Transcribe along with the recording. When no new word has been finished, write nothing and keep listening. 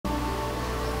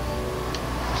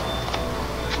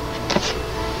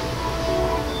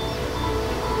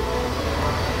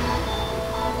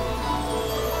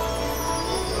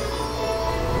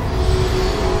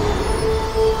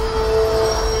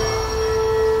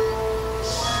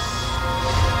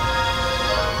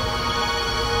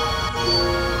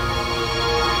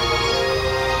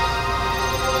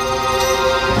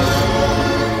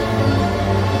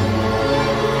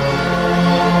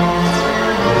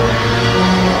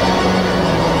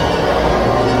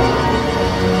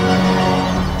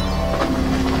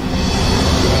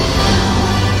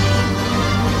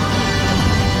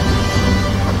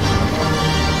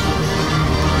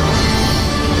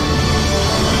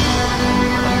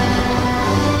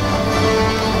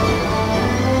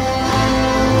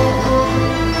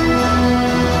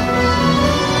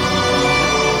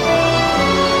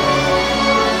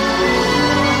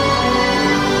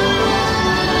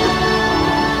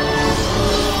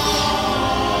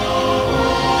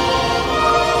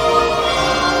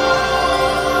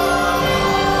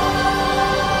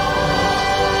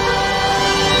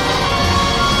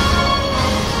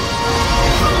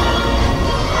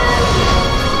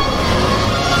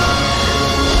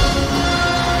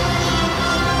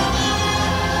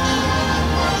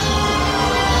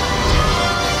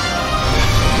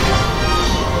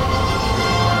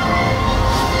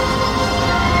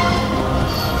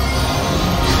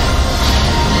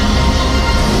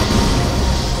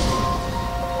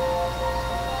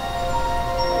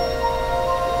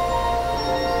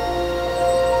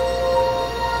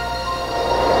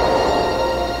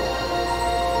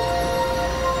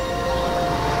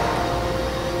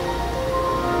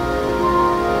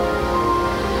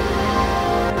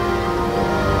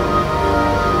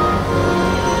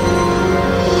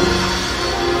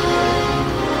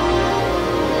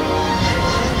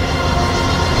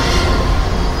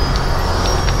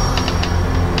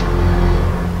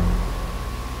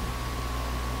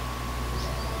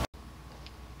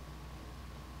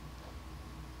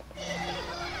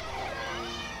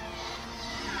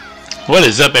What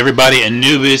is up, everybody?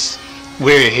 Anoobis.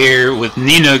 We're here with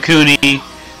Nino Kuni.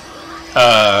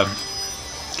 God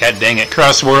dang it,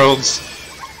 Crossworlds.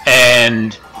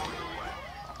 And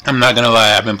I'm not gonna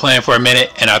lie, I've been playing for a minute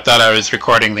and I thought I was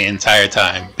recording the entire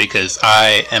time because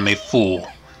I am a fool.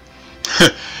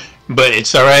 But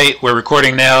it's alright, we're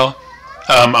recording now.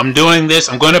 I'm doing this,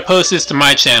 I'm going to post this to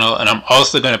my channel, and I'm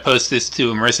also going to post this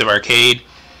to Immersive Arcade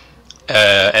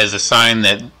as a sign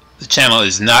that the channel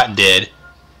is not dead.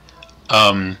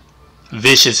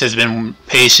 Vicious has been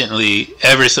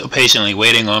ever so patiently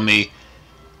waiting on me,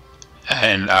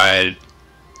 and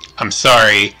I'm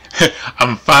sorry.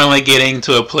 I'm finally getting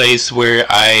to a place where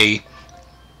I've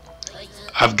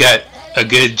got a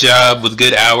good job with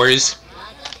good hours,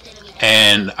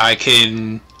 and I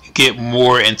can get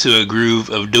more into a groove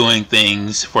of doing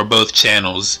things for both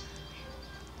channels.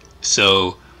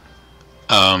 So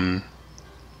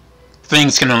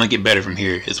things can only get better from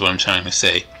here is what I'm trying to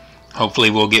say.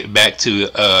 Hopefully we'll get back to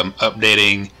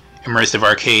updating Immersive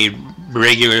Arcade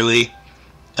regularly.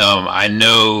 I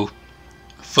know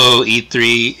Faux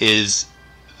E3 is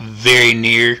very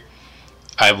near.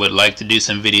 I would like to do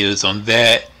some videos on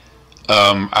that.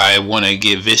 I want to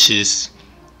get Vicious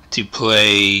to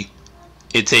play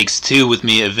It Takes Two with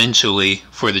me eventually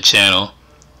for the channel,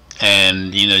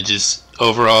 and you know, just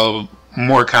overall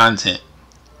more content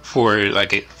for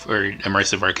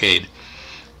Immersive Arcade.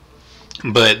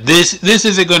 But this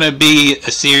isn't going to be a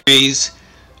series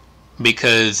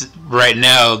because right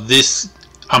now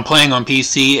I'm playing on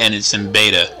PC and it's in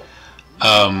beta.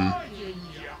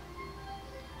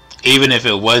 Even if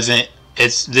it wasn't,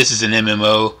 this is an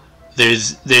MMO.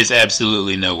 There's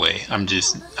absolutely no way.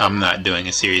 I'm not doing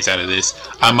a series out of this.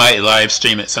 I might live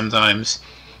stream it sometimes,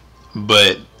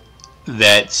 but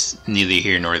that's neither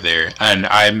here nor there. And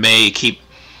I may keep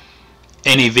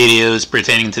any videos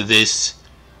pertaining to this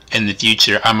in the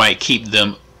future. I might keep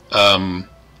them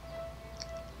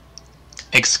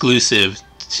exclusive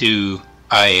to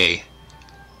IA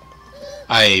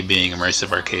being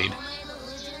Immersive Arcade.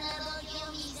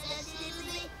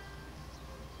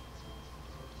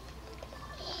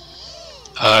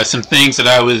 Some things that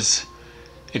I was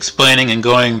explaining and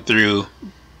going through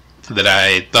that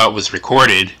I thought was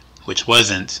recorded, which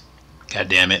wasn't. God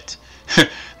damn it.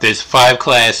 There's 5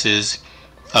 classes.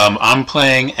 I'm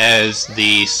playing as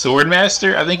the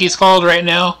Swordmaster, I think he's called right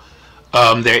now.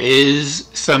 There is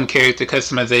some character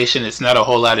customization. It's not a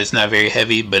whole lot. It's not very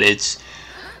heavy, but it's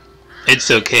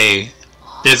okay.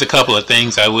 There's a couple of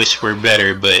things I wish were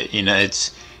better, but you know,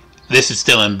 this is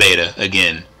still in beta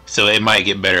again, so it might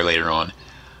get better later on.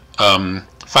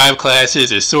 5 classes.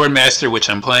 There's Swordmaster, which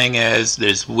I'm playing as.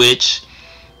 There's Witch.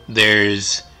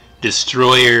 There's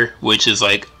Destroyer, which is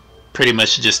like pretty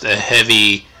much just a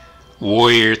heavy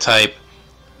warrior type.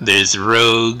 There's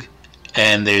Rogue,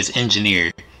 and there's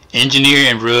Engineer. Engineer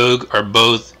and Rogue are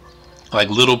both like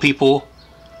little people.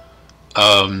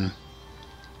 I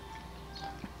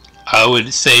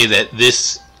would say that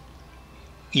this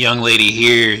young lady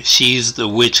here, she's the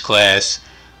Witch class,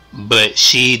 but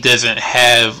she doesn't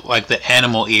have like the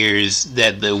animal ears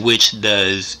that the Witch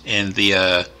does in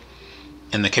the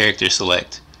character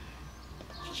select.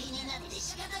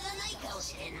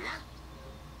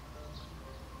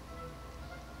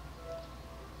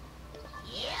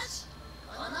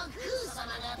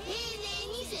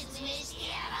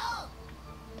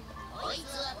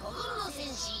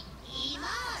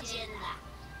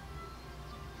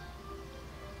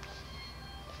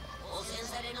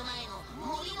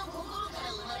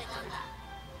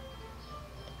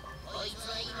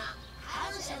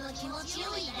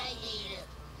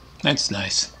 That's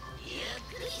nice.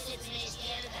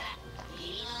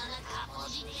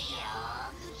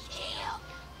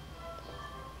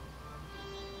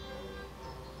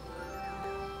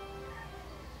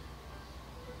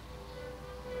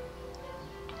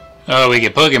 Oh, we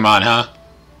get Pokemon, huh?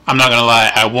 I'm not gonna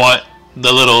lie, I want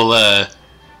the little, I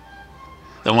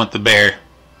want the bear.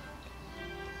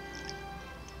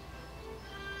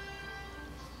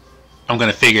 I'm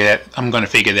gonna figure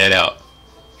that out,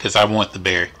 because I want the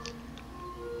bear.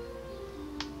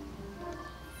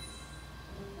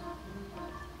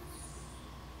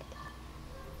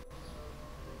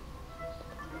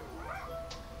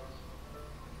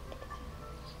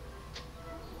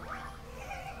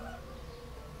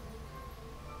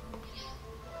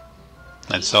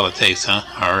 That's all it takes, huh?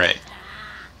 Alright.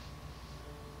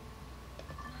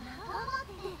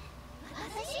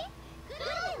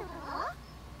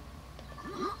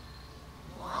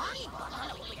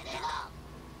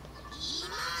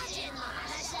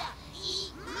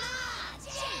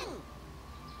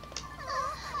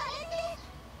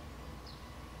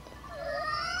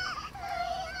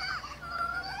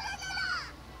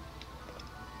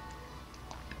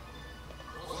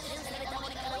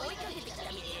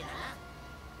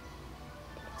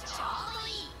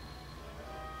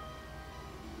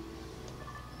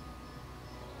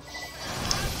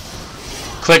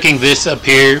 clicking this up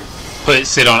here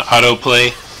puts it on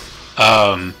autoplay.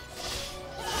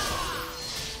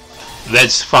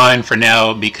 That's fine for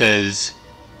now because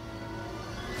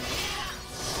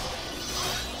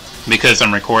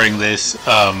I'm recording this.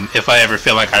 If I ever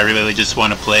feel like I really just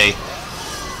want to play,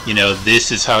 you know,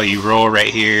 this is how you roll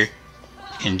right here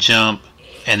and jump,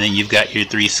 and then you've got your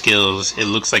 3 skills. It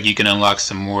looks like you can unlock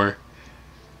some more.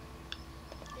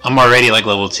 I'm already like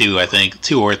level 2, I think.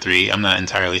 2 or 3, I'm not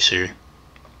entirely sure.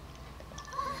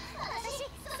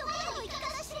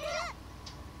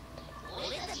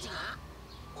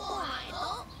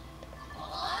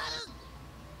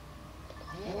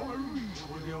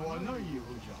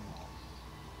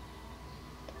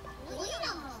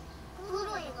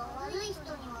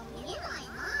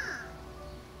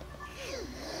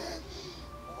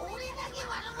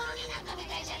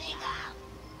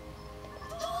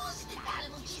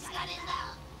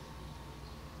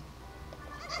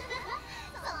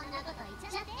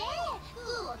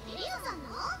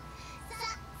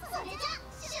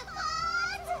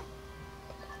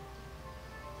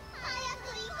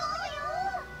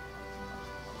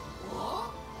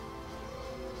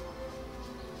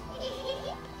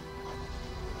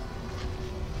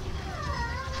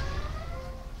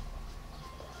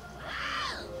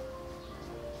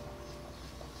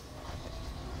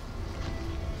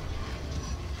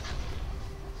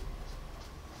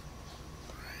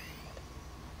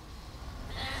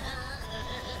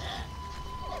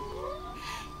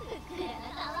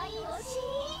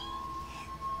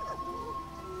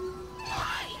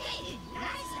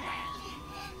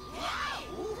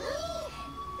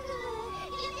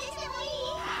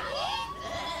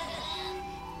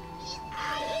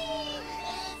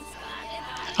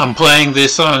 I'm playing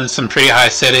this on some pretty high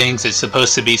settings. It's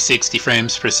supposed to be 60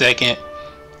 frames per second.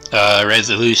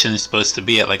 Resolution is supposed to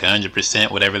be at like 100%,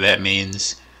 whatever that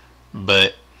means.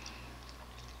 But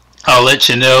I'll let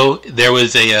you know, there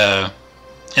was a,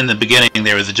 in the beginning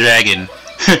there was a dragon.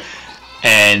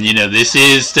 And you know, this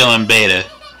is still in beta.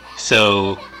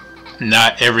 So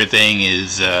not everything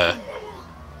is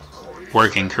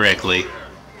working correctly.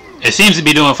 It seems to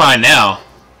be doing fine now.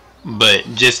 But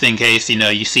just in case, you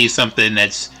know, you see something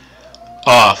that's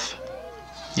off,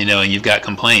 you know, and you've got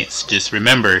complaints, just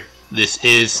remember, this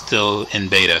is still in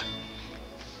beta.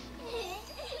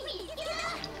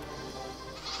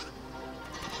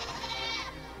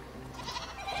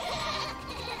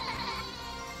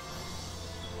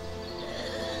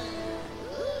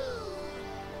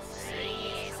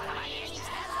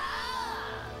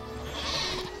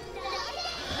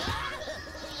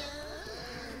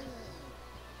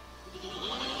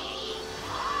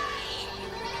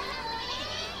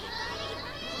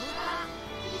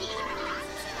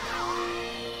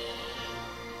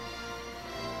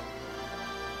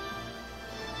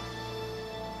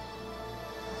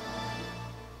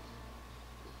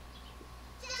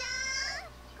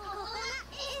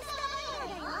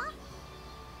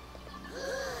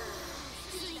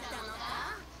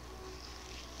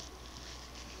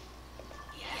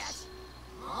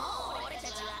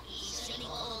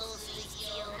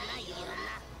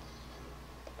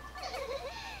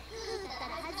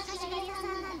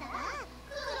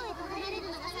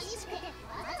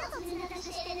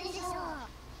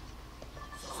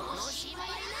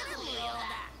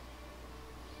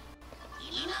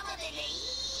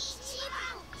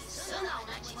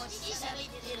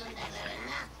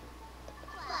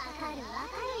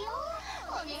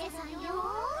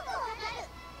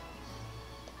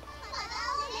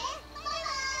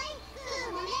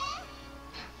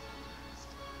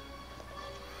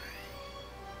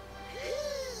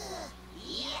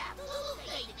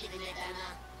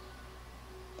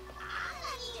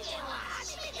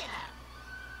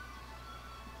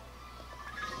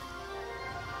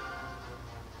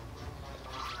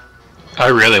 I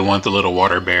really want the little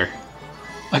water bear.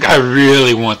 Like, I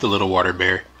really want the little water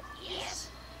bear.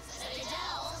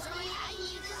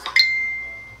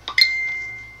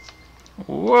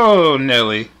 Whoa,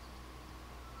 Nelly.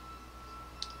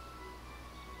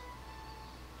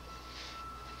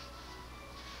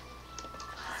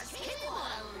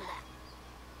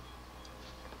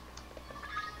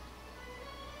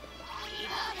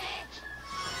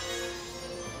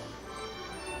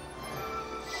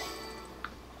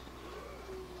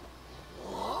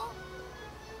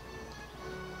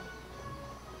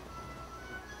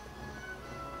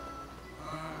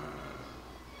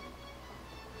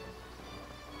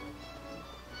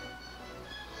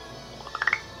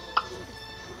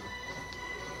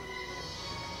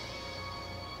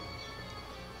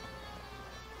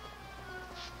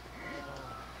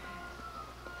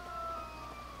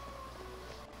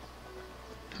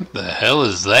 The hell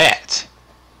is that?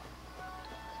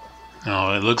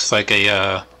 Oh, it looks like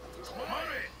a,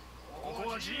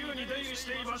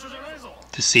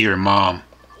 to see her mom.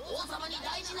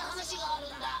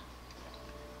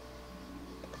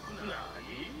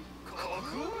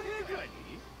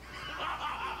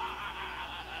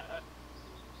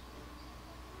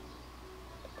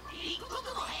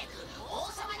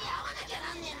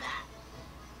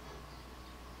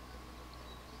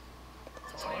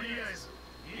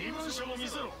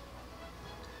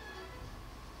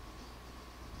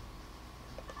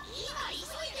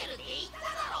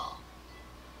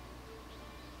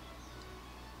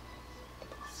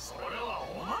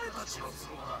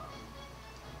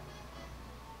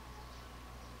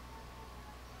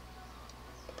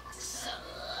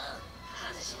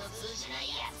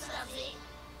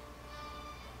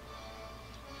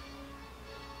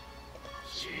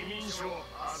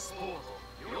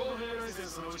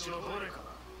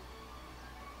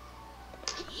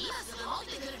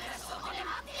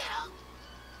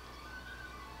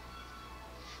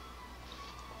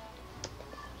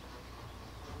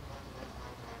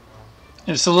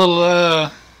 It's a little,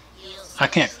 I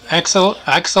can't,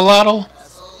 axolotl?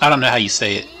 I don't know how you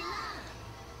say it.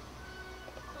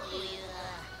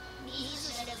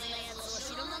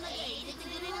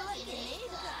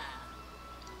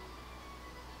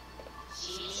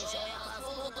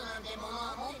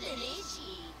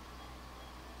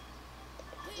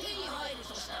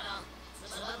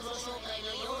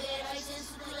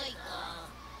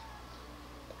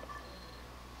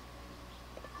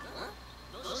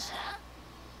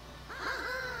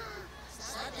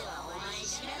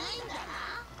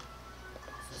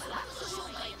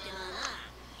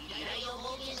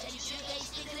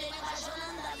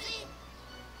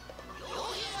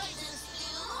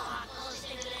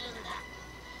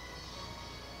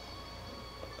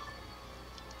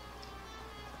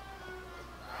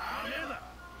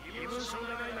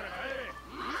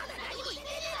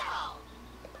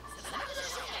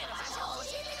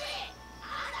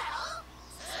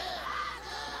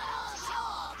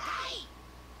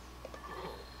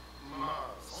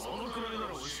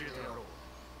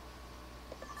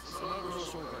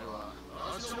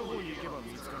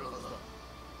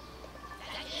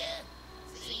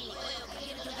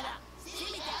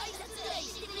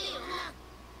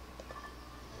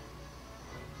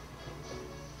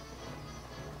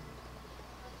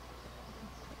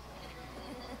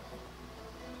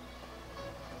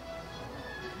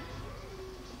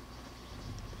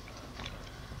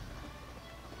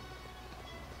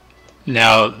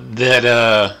 Now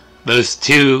that those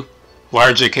two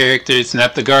larger characters,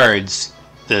 not the guards,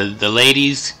 the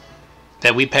ladies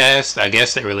that we passed, I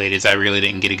guess they were ladies. I really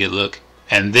didn't get a good look.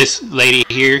 And this lady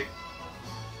here,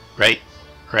 right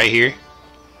here,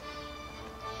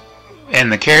 and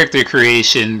the character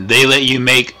creation, they let you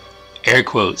make, air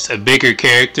quotes, a bigger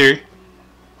character.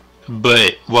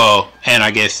 But well, and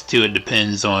I guess too, it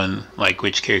depends on like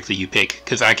which character you pick,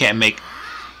 because I can't make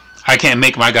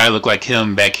my guy look like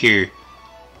him back here.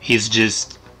 He's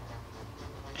just,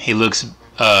 he looks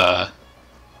a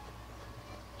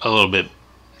little bit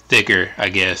thicker, I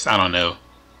guess. I don't know.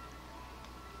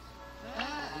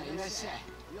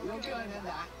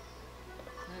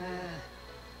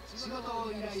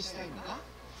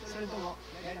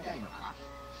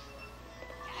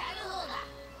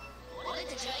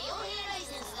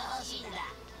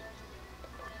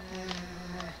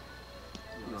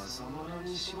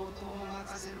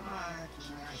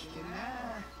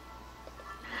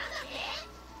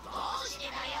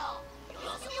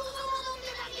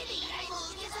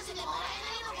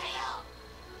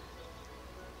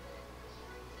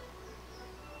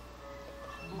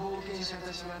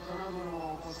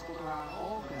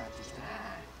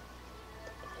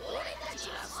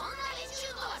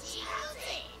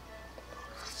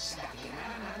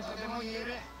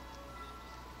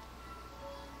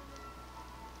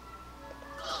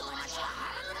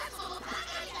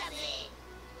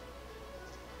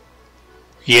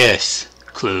 Yes,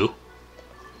 Clue.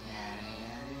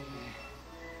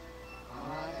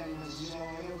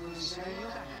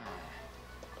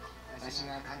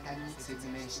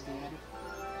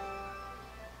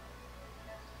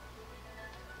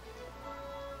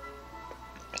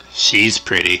 She's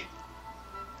pretty.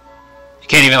 You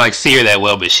can't even like see her that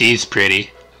well, but she's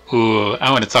pretty. Ooh,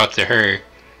 I want to talk to her.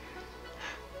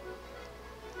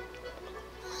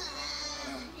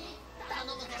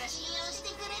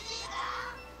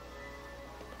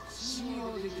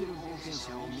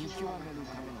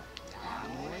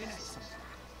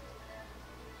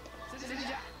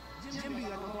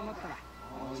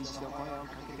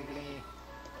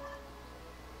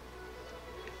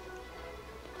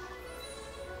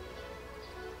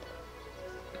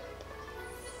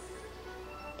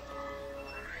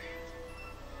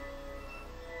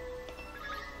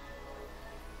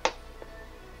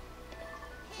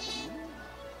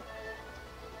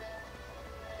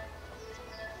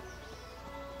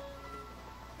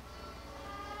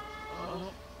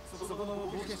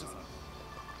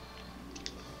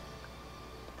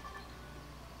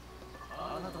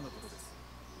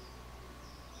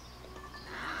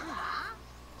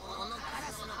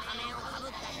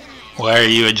 Why are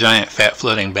you a giant fat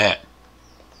floating bat?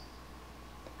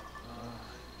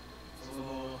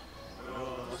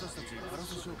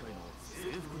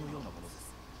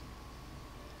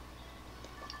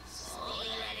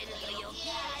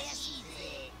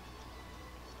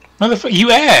 Motherfucker,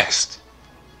 you asked!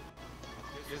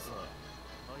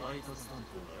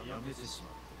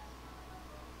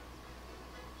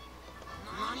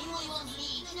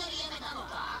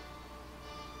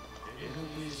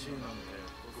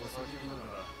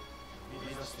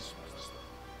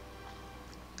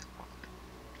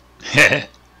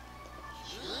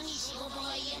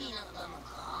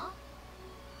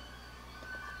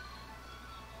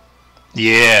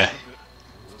 Yeah.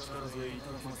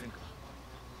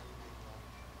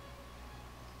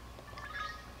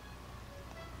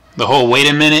 The whole wait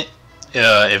a minute,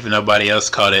 if nobody else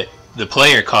caught it, the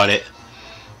player caught it.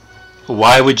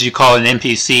 Why would you call an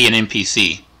NPC an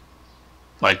NPC?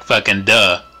 Like fucking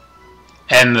duh.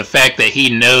 And the fact that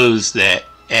he knows that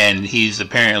and he's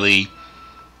apparently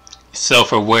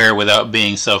self-aware without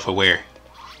being self-aware.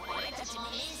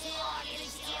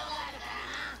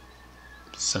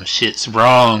 Some shit's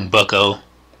wrong, bucko.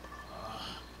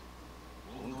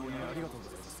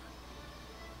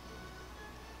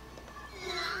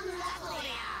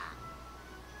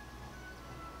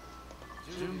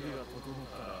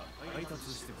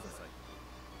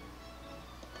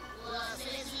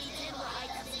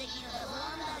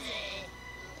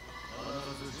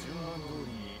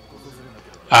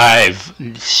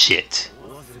 Shit.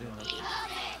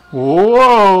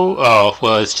 Whoa! Oh,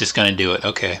 well, it's just gonna do it.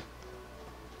 Okay.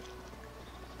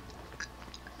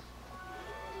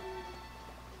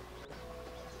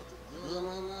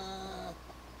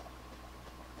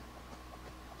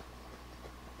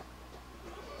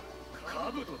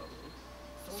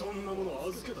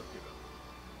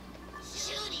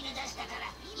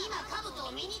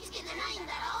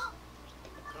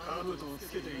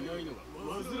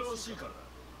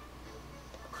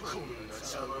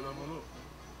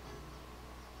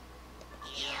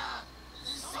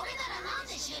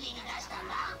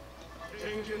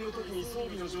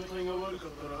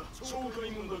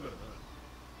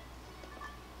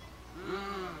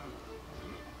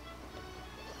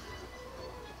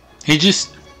 He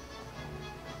just...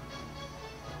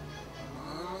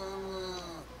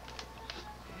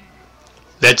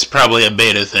 That's probably a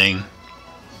beta thing.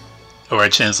 Or a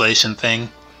translation thing.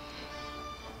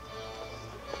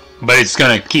 But it's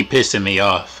gonna keep pissing me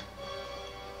off.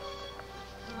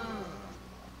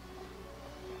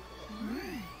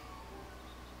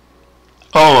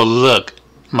 Oh, look.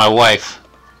 My wife.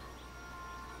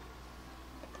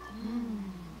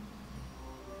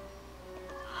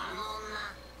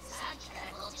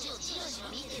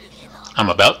 I'm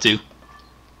about to.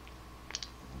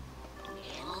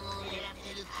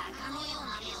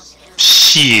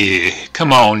 Shit,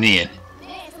 come on in.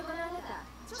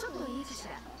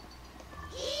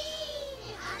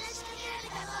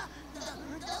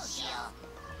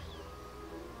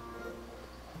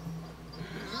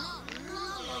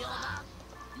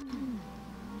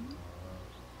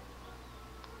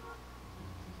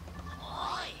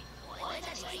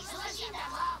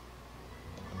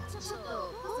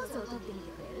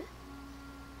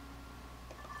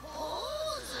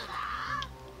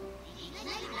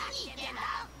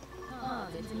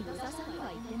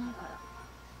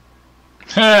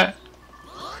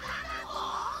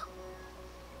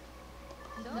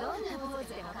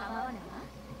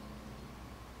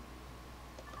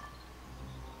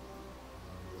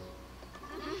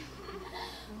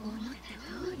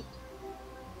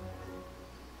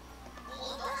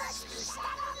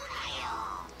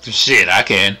 Shit, I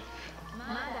can.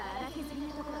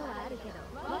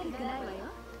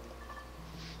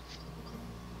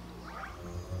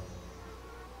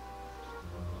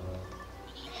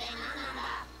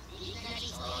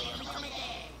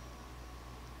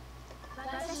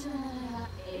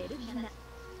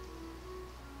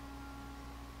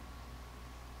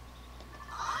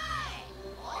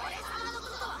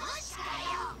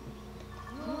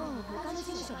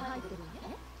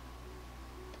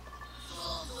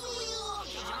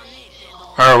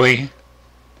 Are we?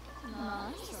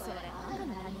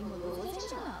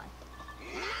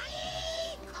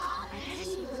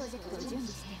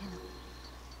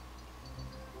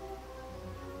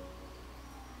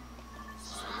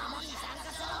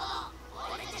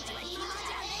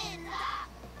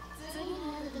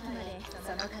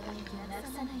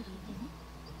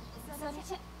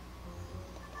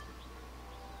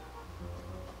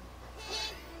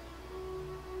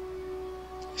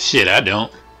 Shit, I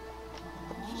don't.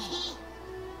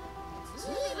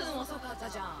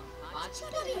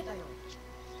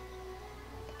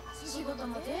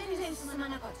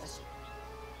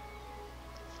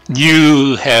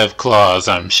 You have claws,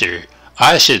 I'm sure.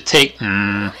 I should take...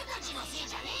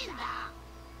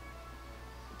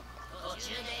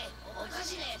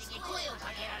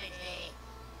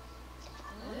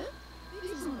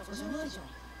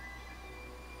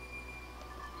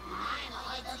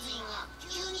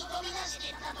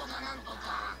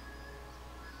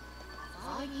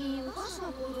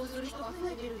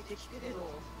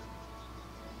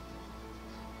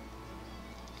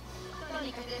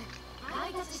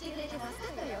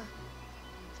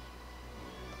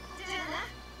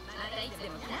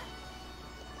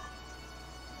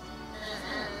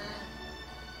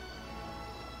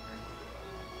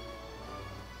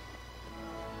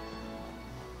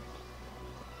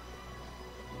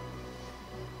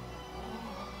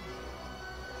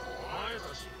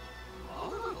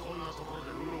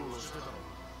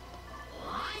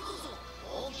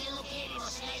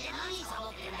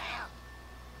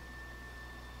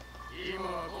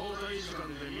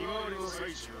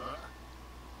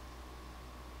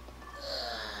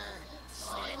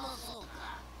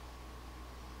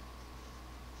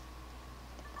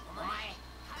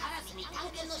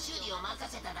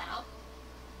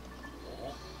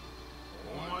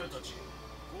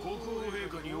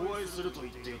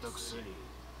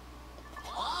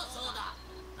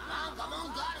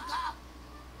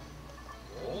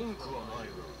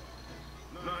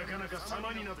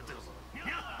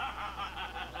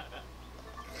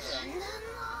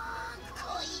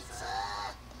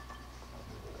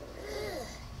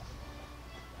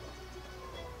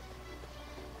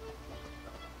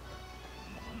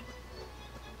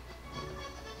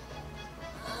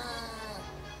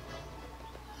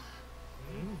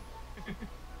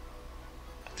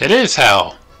 It is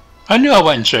Hal. I knew I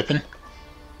wasn't tripping.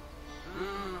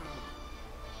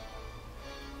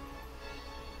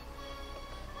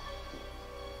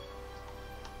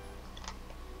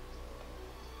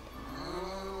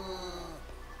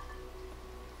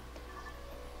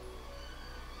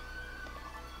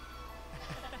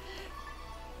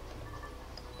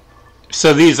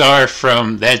 So these are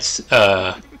from, that's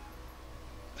the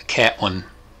cat one.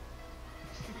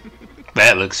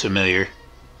 That looks familiar.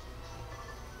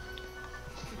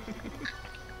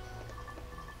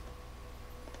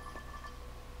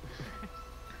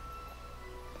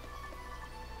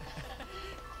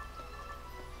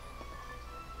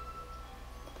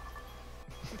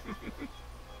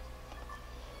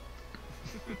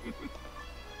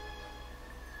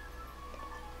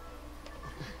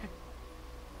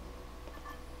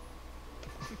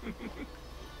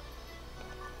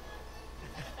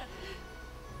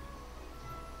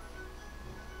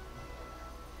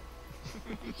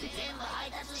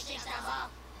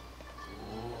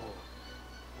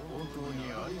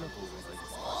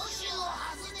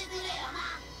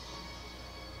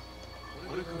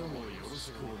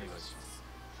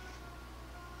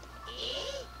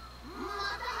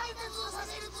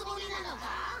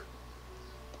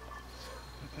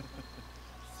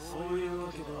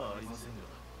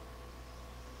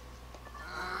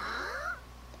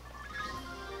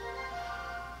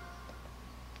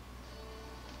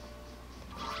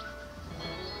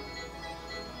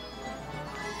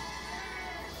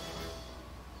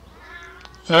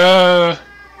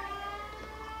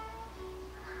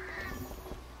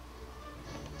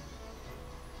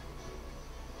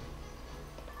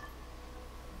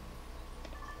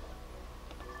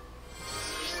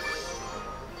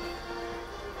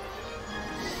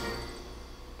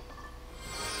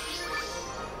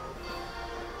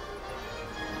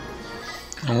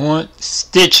 I want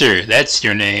Stitcher, that's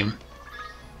your name.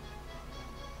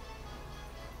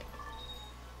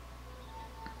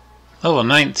 Level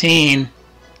 19.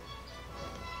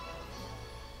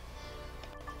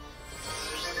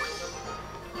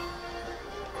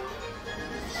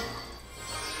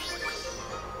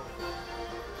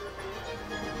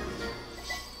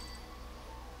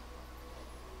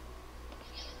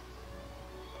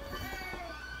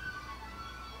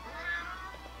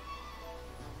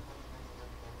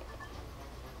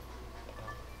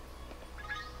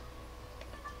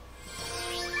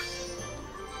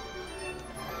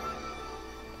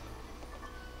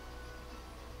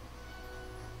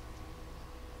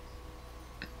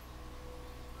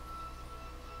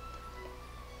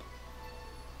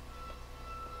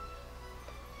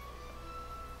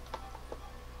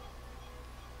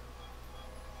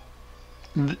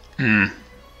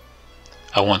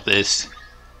 I want this.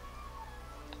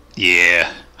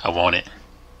 Yeah, I want it.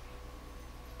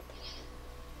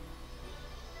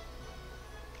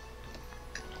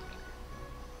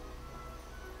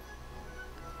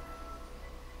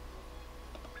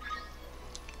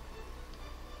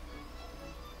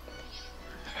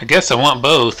 I guess I want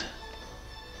both.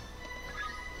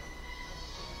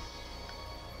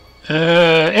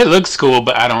 It looks cool,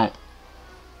 but I don't.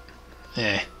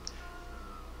 Eh.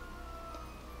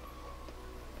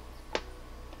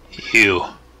 You.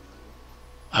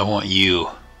 I want you.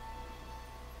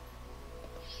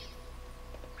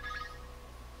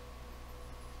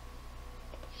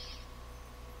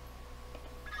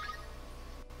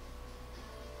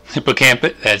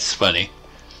 Hippocampus? That's funny.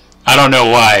 I don't know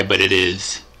why, but it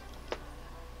is.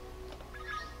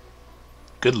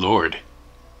 Good lord.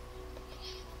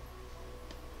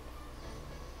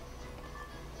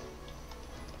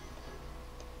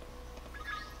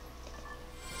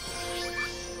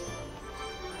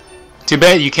 Too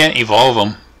bad you can't evolve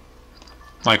them.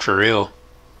 Like for real.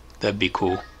 That'd be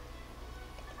cool.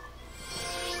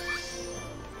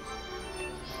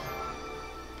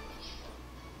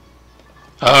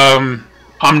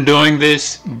 I'm doing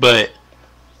this, but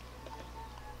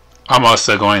I'm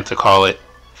also going to call it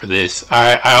for this.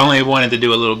 I only wanted to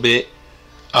do a little bit.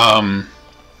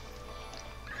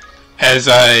 As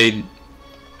I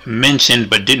mentioned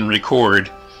but didn't record,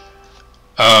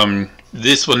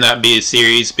 this will not be a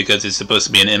series because it's supposed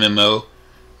to be an MMO.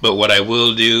 But what I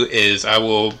will do is I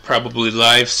will probably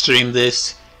live stream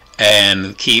this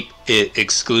and keep it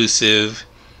exclusive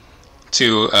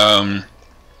to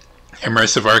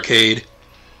Immersive Arcade.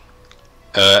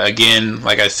 Again,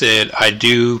 like I said, I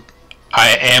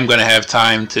am going to have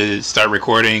time to start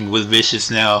recording with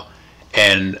Vicious now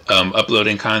and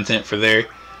uploading content for there.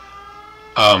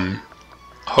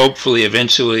 Hopefully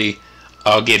eventually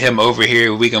I'll get him over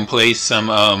here. We can play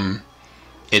some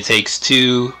It Takes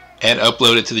Two and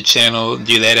upload it to the channel,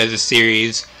 do that as a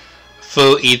series.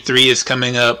 Full E3 is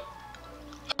coming up,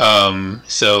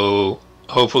 so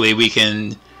hopefully we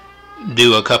can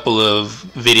do a couple of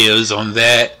videos on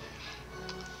that.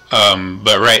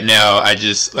 But right now,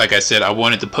 like I said, I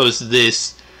wanted to post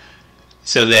this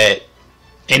so that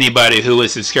anybody who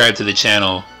was subscribed to the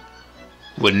channel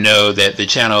would know that the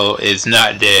channel is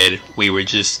not dead.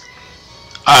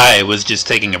 I was just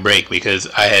taking a break because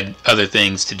I had other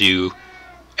things to do,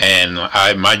 and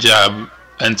my job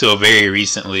until very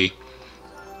recently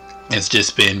has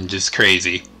just been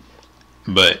crazy.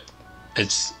 But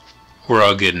we're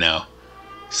all good now.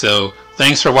 So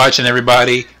thanks for watching,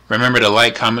 everybody. Remember to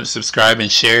like, comment, subscribe,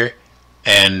 and share,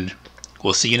 and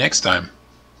we'll see you next time.